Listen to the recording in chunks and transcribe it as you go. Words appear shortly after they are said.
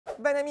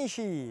Bene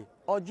amici,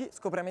 oggi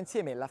scopriamo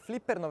insieme la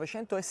Flipper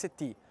 900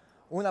 ST,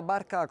 una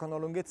barca con una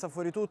lunghezza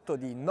fuori tutto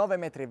di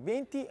 9,20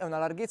 m e una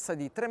larghezza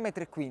di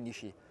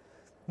 3,15 m.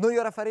 Noi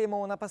ora faremo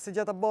una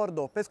passeggiata a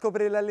bordo per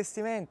scoprire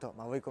l'allestimento,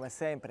 ma voi come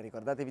sempre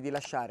ricordatevi di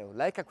lasciare un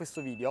like a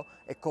questo video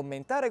e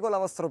commentare con la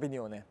vostra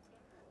opinione.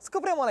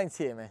 Scopriamola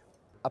insieme!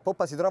 A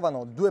poppa si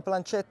trovano due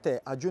plancette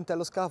aggiunte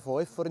allo scafo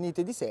e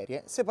fornite di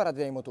serie, separate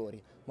dai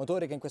motori.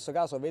 Motori che in questo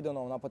caso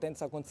vedono una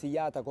potenza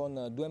consigliata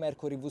con due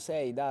Mercury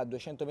V6 da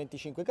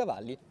 225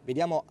 cavalli.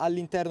 Vediamo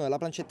all'interno della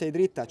plancetta di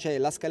dritta c'è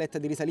la scaletta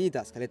di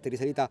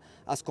risalita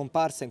a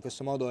scomparsa, in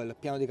questo modo il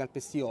piano di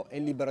calpestio è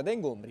libero da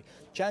ingombri.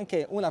 C'è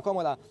anche una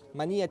comoda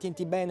maniglia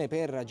tienti bene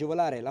per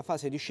agevolare la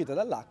fase di uscita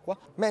dall'acqua,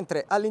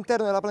 mentre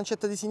all'interno della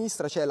plancetta di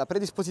sinistra c'è la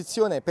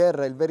predisposizione per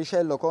il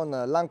vericello con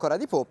l'ancora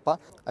di poppa.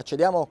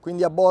 Accediamo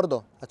quindi a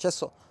bordo,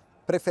 accesso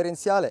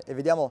preferenziale, e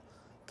vediamo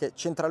che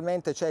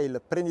centralmente c'è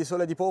il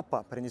prendisole di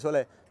poppa,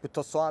 prendisole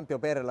piuttosto ampio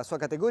per la sua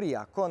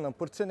categoria, con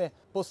porzione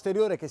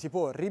posteriore che si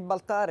può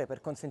ribaltare per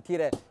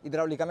consentire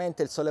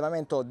idraulicamente il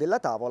sollevamento della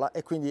tavola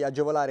e quindi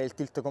agevolare il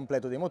tilt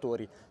completo dei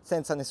motori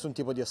senza nessun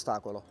tipo di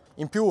ostacolo.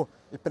 In più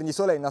il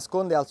prendisole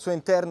nasconde al suo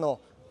interno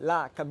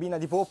la cabina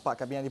di poppa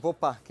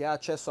che ha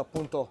accesso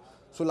appunto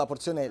sulla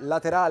porzione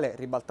laterale.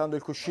 Ribaltando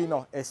il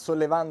cuscino e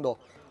sollevando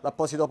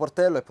l'apposito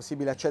portello è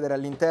possibile accedere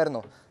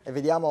all'interno e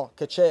vediamo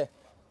che c'è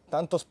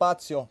tanto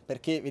spazio,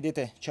 perché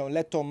vedete c'è un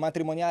letto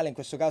matrimoniale. In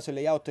questo caso il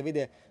layout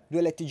vede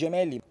due letti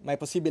gemelli, ma è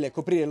possibile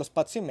coprire lo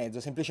spazio in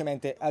mezzo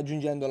semplicemente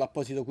aggiungendo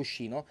l'apposito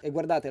cuscino. E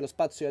guardate, lo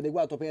spazio è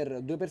adeguato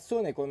per due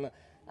persone, con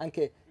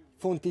anche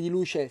fonti di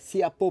luce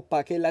sia a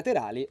poppa che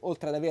laterali,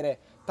 oltre ad avere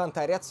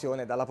tanta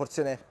areazione dalla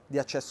porzione di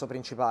accesso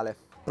principale.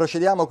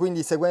 Procediamo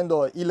quindi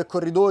seguendo il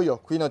corridoio.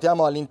 Qui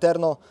notiamo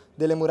all'interno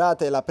delle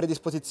murate la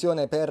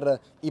predisposizione per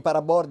i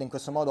parabordi, in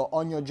questo modo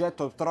ogni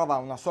oggetto trova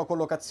una sua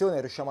collocazione,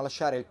 riusciamo a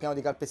lasciare il piano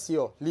di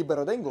calpestio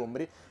libero da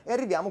ingombri e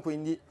arriviamo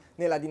quindi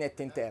nella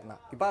dinette interna.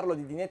 Vi parlo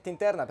di dinette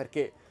interna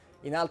perché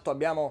in alto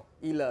abbiamo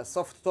il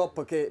soft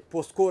top che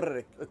può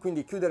scorrere e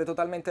quindi chiudere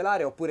totalmente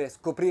l'area oppure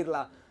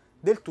scoprirla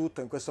del tutto.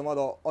 In questo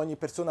modo ogni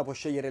persona può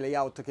scegliere il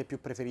layout che più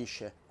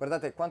preferisce.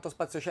 Guardate quanto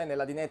spazio c'è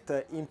nella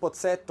dinette in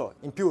pozzetto,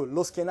 in più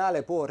lo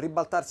schienale può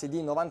ribaltarsi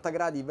di 90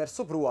 gradi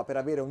verso prua per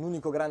avere un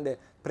unico grande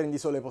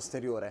prendisole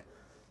posteriore.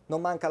 Non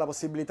manca la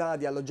possibilità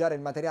di alloggiare il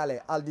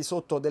materiale al di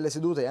sotto delle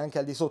sedute e anche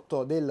al di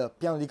sotto del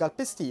piano di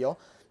calpestio,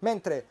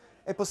 mentre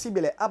è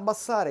possibile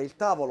abbassare il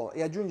tavolo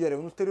e aggiungere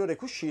un ulteriore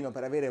cuscino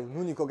per avere un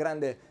unico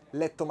grande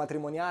letto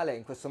matrimoniale.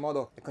 In questo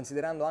modo, e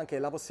considerando anche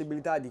la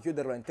possibilità di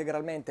chiuderlo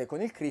integralmente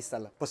con il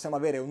crystal, possiamo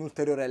avere un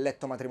ulteriore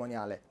letto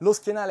matrimoniale. Lo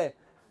schienale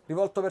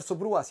rivolto verso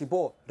prua si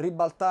può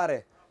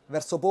ribaltare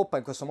verso poppa,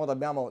 in questo modo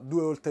abbiamo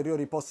due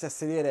ulteriori posti a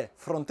sedere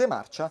fronte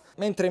marcia,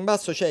 mentre in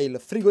basso c'è il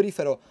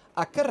frigorifero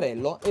a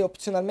carrello e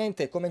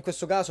opzionalmente, come in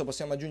questo caso,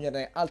 possiamo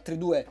aggiungerne altri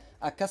due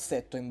a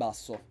cassetto in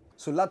basso.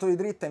 Sul lato di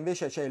dritta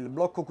invece c'è il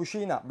blocco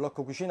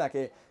cucina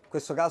che in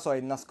questo caso è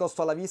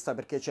nascosto alla vista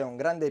perché c'è un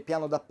grande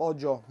piano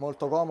d'appoggio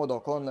molto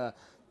comodo con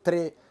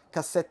 3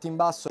 cassetti in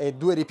basso e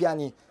 2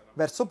 ripiani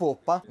verso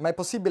poppa, ma è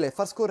possibile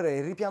far scorrere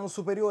il ripiano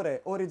superiore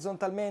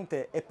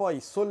orizzontalmente e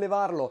poi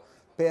sollevarlo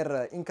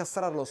per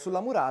incastrarlo sulla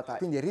murata,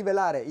 quindi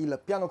rivelare il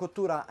piano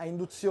cottura a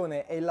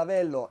induzione e il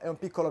lavello e un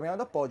piccolo piano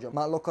d'appoggio,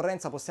 ma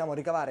all'occorrenza possiamo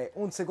ricavare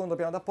un secondo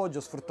piano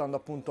d'appoggio sfruttando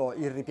appunto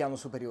il ripiano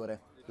superiore.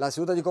 La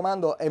seduta di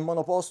comando è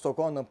monoposto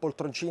con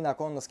poltroncina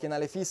con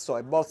schienale fisso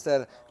e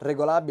bolster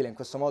regolabile. In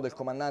questo modo il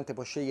comandante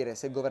può scegliere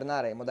se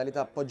governare in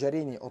modalità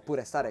poggiarini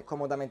oppure stare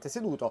comodamente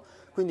seduto.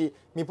 Quindi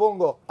mi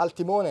pongo al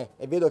timone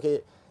e vedo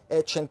che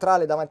è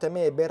centrale davanti a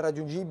me, è ben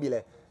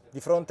raggiungibile. Di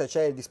fronte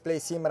c'è il display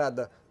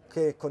Simrad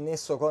che è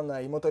connesso con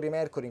i motori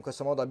Mercury. In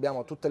questo modo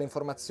abbiamo tutte le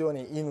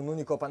informazioni in un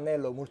unico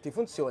pannello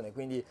multifunzione,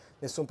 quindi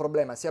nessun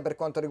problema sia per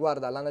quanto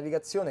riguarda la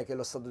navigazione che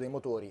lo stato dei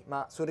motori,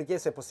 ma su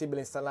richiesta è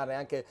possibile installare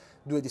anche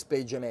due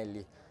display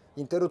gemelli.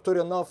 Gli interruttori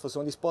on-off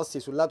sono disposti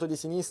sul lato di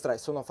sinistra e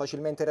sono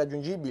facilmente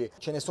raggiungibili,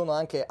 ce ne sono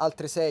anche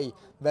altri 6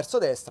 verso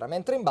destra,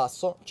 mentre in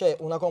basso c'è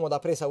una comoda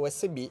presa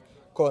USB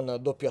con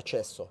doppio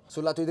accesso.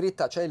 Sul lato di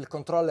dritta c'è il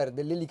controller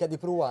dell'elica di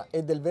prua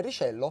e del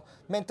vericello,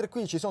 mentre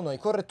qui ci sono i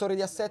correttori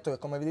di assetto che,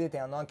 come vedete,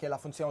 hanno anche la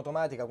funzione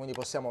automatica, quindi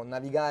possiamo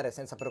navigare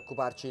senza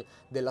preoccuparci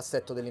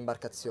dell'assetto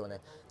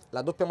dell'imbarcazione.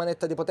 La doppia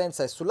manetta di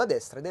potenza è sulla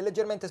destra ed è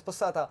leggermente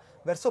spostata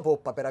verso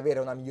poppa per avere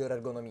una migliore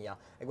ergonomia.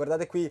 E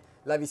guardate qui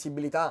la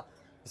visibilità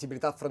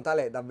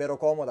frontale è davvero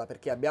comoda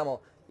perché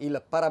abbiamo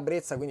il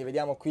parabrezza, quindi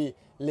vediamo qui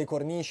le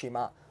cornici,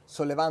 ma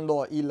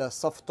sollevando il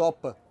soft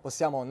top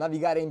possiamo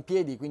navigare in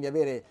piedi, quindi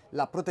avere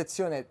la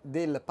protezione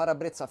del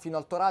parabrezza fino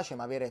al torace,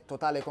 ma avere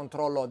totale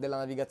controllo della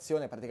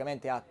navigazione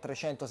praticamente a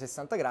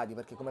 360 gradi,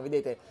 perché come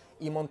vedete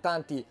i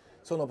montanti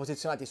sono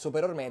posizionati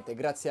superiormente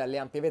grazie alle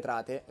ampie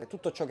vetrate e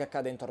tutto ciò che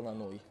accade intorno a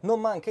noi.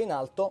 Non manca in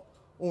alto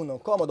un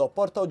comodo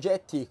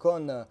portaoggetti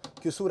con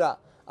chiusura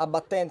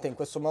abbattente, in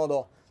questo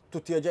modo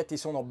tutti gli oggetti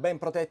sono ben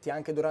protetti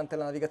anche durante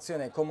la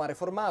navigazione con mare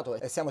formato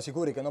e siamo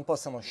sicuri che non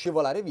possano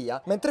scivolare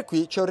via, mentre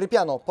qui c'è un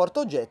ripiano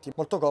portaoggetti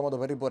molto comodo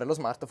per riporre lo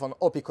smartphone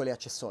o piccoli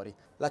accessori.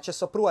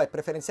 L'accesso a prua è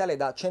preferenziale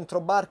da centro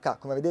barca,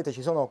 come vedete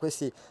ci sono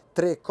questi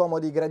 3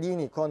 comodi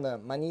gradini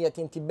con maniglia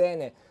tienti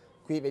bene,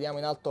 qui vediamo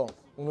in alto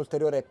un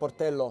ulteriore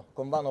portello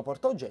con vano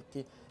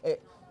portaoggetti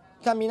e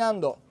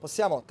camminando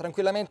possiamo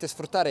tranquillamente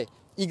sfruttare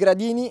i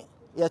gradini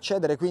e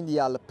accedere quindi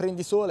al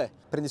prendisole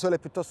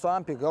piuttosto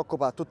ampio che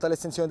occupa tutta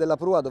l'estensione della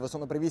prua, dove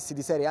sono previsti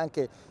di serie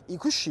anche i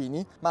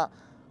cuscini, ma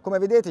come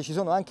vedete ci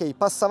sono anche i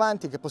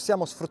passavanti che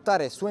possiamo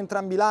sfruttare su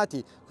entrambi i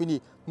lati, quindi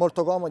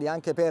molto comodi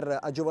anche per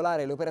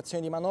agevolare le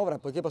operazioni di manovra,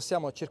 poiché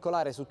possiamo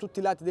circolare su tutti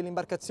i lati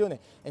dell'imbarcazione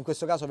e in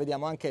questo caso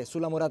vediamo anche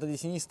sulla murata di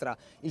sinistra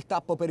il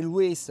tappo per il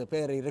waste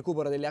per il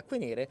recupero delle acque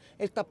nere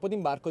e il tappo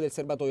d'imbarco del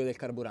serbatoio del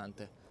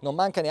carburante. Non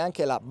manca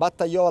neanche la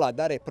battaiola a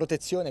dare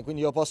protezione,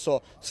 quindi io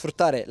posso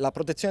sfruttare la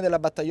protezione della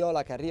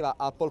battaiola che arriva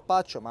al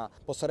polpaccio, ma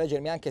posso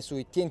reggermi anche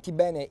sui tienti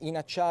bene in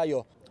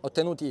acciaio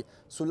ottenuti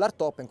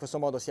sull'hardtop, in questo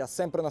modo si ha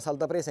sempre una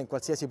salda presa in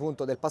qualsiasi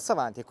punto del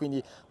passavanti e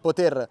quindi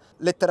poter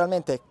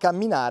letteralmente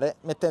camminare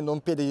mettendo un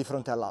piede di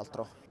fronte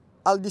all'altro.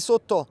 Al di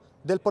sotto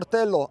del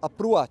portello a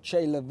prua c'è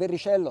il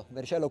verricello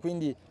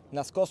quindi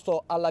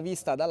nascosto alla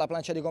vista dalla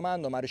plancia di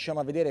comando, ma riusciamo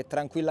a vedere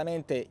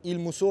tranquillamente il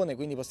musone,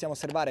 quindi possiamo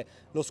osservare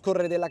lo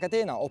scorrere della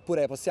catena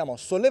oppure possiamo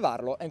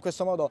sollevarlo e in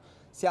questo modo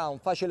si ha un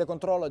facile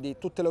controllo di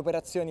tutte le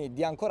operazioni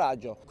di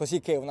ancoraggio, così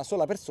che una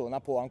sola persona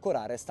può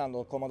ancorare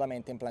stando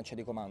comodamente in plancia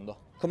di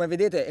comando. Come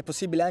vedete è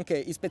possibile anche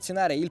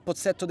ispezionare il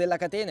pozzetto della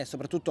catena e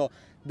soprattutto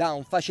dà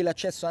un facile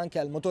accesso anche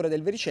al motore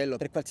del vericello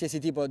per qualsiasi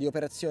tipo di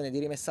operazione di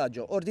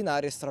rimessaggio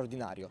ordinario e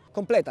straordinario.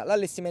 Completa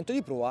l'allestimento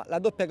di prua la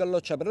doppia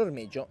galloccia per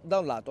ormeggio da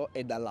un lato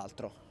e dall'altro.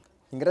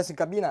 L'ingresso in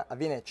cabina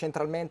avviene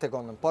centralmente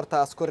con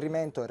porta a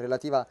scorrimento e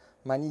relativa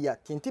maniglia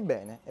tienti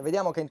bene e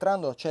vediamo che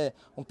entrando c'è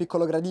un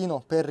piccolo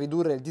gradino per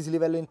ridurre il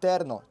dislivello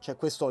interno, c'è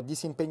questo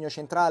disimpegno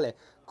centrale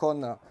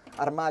con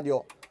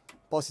armadio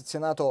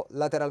posizionato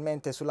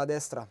lateralmente sulla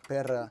destra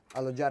per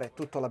alloggiare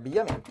tutto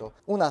l'abbigliamento,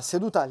 una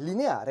seduta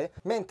lineare,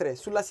 mentre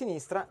sulla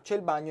sinistra c'è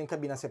il bagno in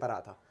cabina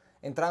separata.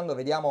 Entrando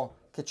vediamo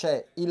che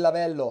c'è il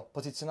lavello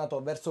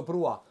posizionato verso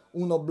prua,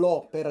 un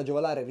oblò per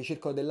agevolare il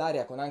ricircolo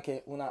dell'aria con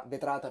anche una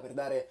vetrata per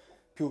dare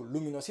più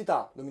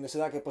luminosità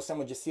che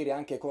possiamo gestire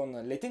anche con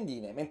le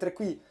tendine, mentre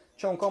qui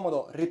c'è un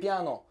comodo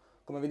ripiano,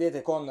 come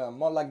vedete, con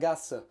molla a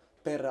gas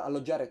per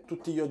alloggiare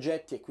tutti gli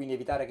oggetti e quindi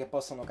evitare che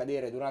possano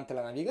cadere durante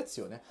la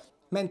navigazione,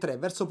 mentre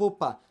verso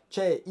poppa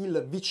c'è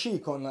il VC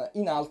con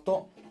in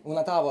alto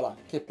una tavola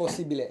che è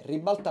possibile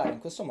ribaltare in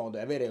questo modo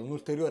e avere un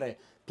ulteriore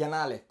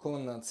pianale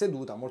con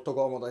seduta, molto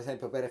comodo ad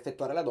esempio per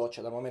effettuare la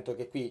doccia, dal momento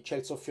che qui c'è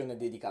il soffione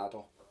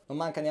dedicato. Non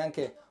manca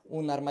neanche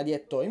un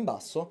armadietto in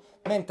basso,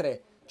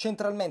 mentre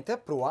centralmente a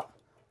prua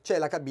c'è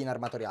la cabina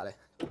armatoriale.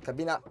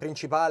 Cabina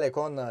principale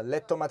con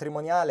letto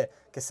matrimoniale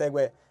che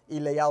segue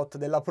il layout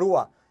della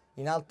prua,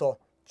 in alto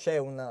c'è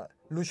un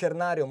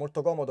lucernario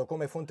molto comodo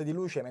come fonte di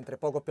luce, mentre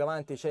poco più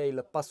avanti c'è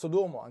il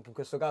passodomo, anche in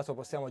questo caso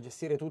possiamo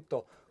gestire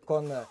tutto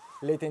con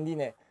le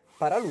tendine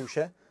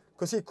paraluce,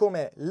 così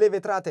come le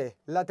vetrate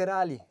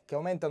laterali che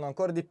aumentano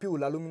ancora di più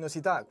la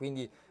luminosità,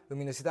 quindi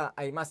luminosità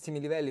ai massimi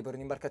livelli per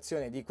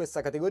un'imbarcazione di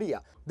questa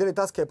categoria, delle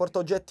tasche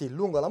portaoggetti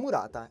lungo la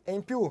murata e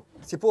in più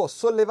si può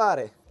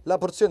sollevare la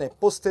porzione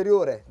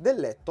posteriore del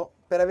letto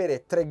per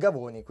avere 3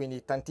 gavoni,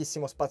 quindi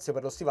tantissimo spazio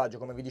per lo stivaggio.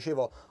 Come vi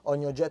dicevo,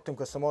 ogni oggetto in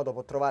questo modo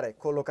può trovare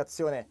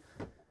collocazione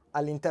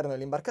all'interno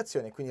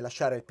dell'imbarcazione, quindi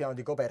lasciare il piano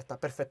di coperta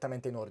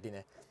perfettamente in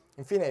ordine.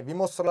 Infine vi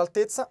mostro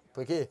l'altezza,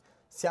 poiché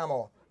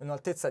siamo in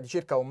un'altezza di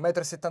circa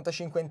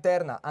 1,75 m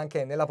interna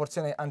anche nella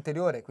porzione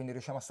anteriore, quindi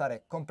riusciamo a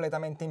stare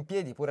completamente in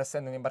piedi pur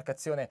essendo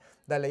un'imbarcazione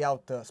dal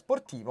layout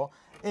sportivo,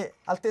 e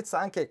altezza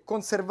anche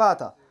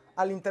conservata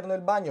all'interno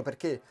del bagno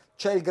perché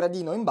c'è il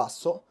gradino in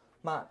basso,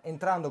 ma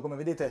entrando, come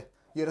vedete,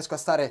 io riesco a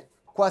stare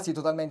quasi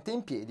totalmente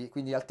in piedi,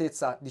 quindi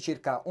altezza di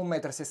circa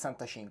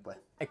 1,65 m.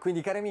 E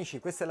quindi cari amici,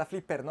 questa è la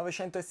Flipper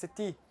 900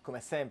 ST. Come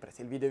sempre,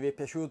 se il video vi è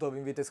piaciuto vi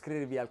invito a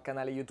iscrivervi al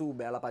canale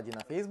YouTube e alla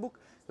pagina Facebook,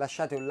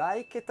 lasciate un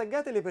like e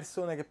taggate le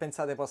persone che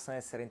pensate possano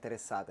essere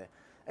interessate.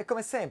 E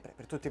come sempre,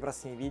 per tutti i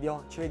prossimi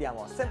video ci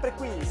vediamo sempre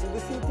qui su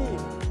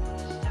Busuttil.